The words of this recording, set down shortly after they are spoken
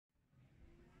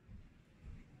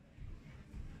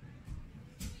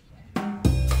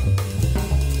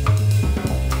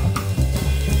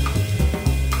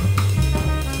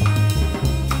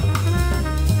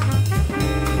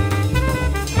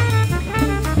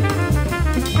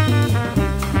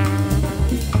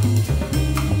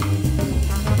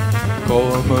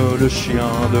comme le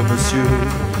chien de monsieur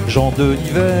Jean de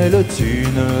Nivelle, tu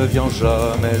ne viens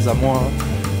jamais à moi.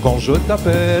 Quand je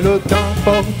t'appelle,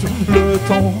 qu'importe le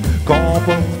temps,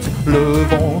 qu'emporte le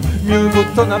vent, mieux vaut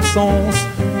ton absence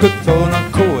que ton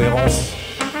incohérence.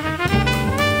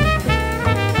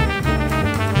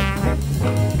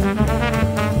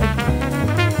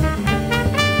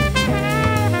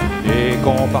 Et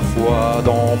quand parfois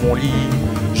dans mon lit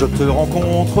je te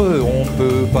rencontre, on ne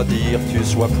peut pas dire que tu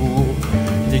sois pour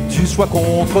ni que tu sois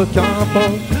contre,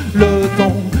 qu'importe le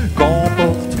temps,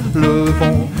 qu'emporte le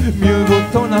vent, mieux vaut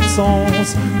ton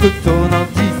absence que ton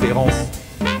indifférence.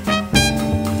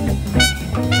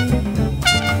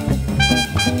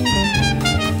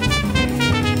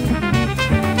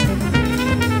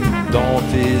 Dans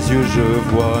tes yeux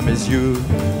je vois mes yeux,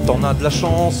 t'en as de la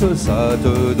chance, ça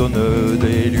te donne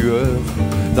des lueurs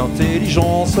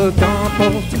d'intelligence,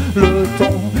 qu'importe le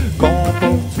temps,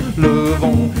 qu'emporte le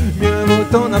vent, mieux vaut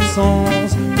ton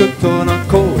absence que ton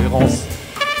incohérence.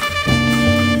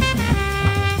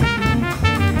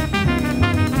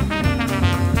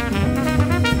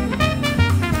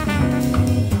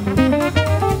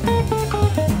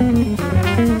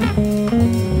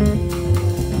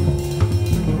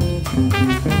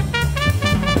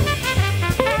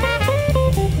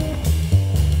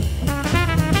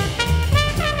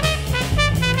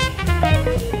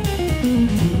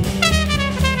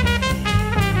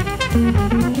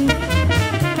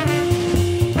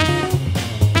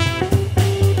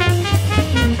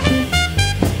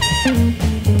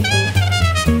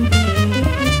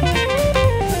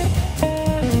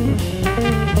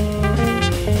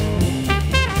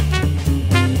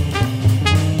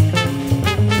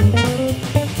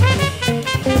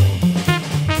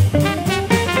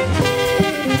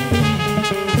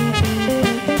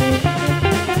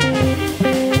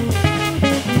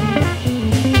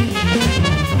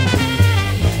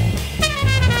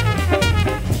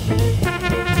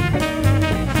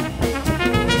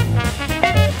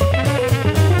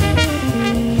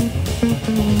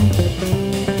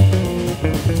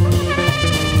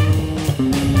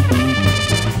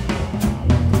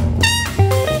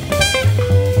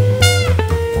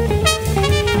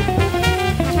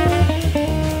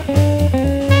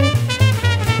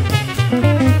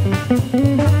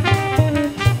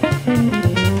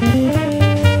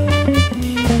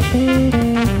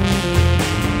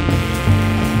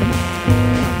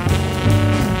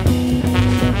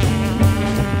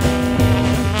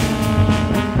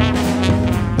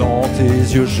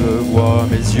 Je vois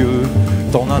mes yeux,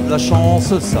 t'en as de la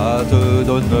chance, ça te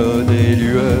donne des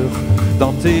lueurs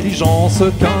d'intelligence,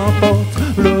 qu'importe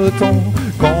le temps,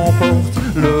 qu'emporte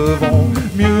le vent,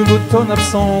 mieux vaut ton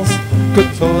absence que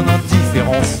ton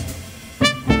indifférence.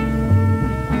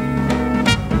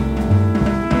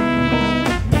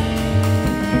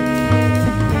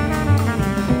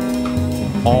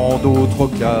 En d'autres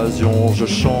occasions, je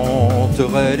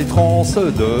chanterai les transes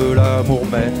de l'amour,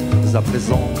 mais à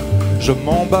présent, je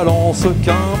m'en balance,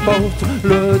 qu'importe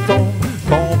le temps,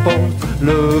 qu'emporte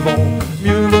le vent,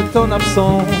 mieux vaut ton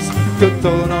absence que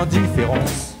ton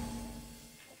indifférence.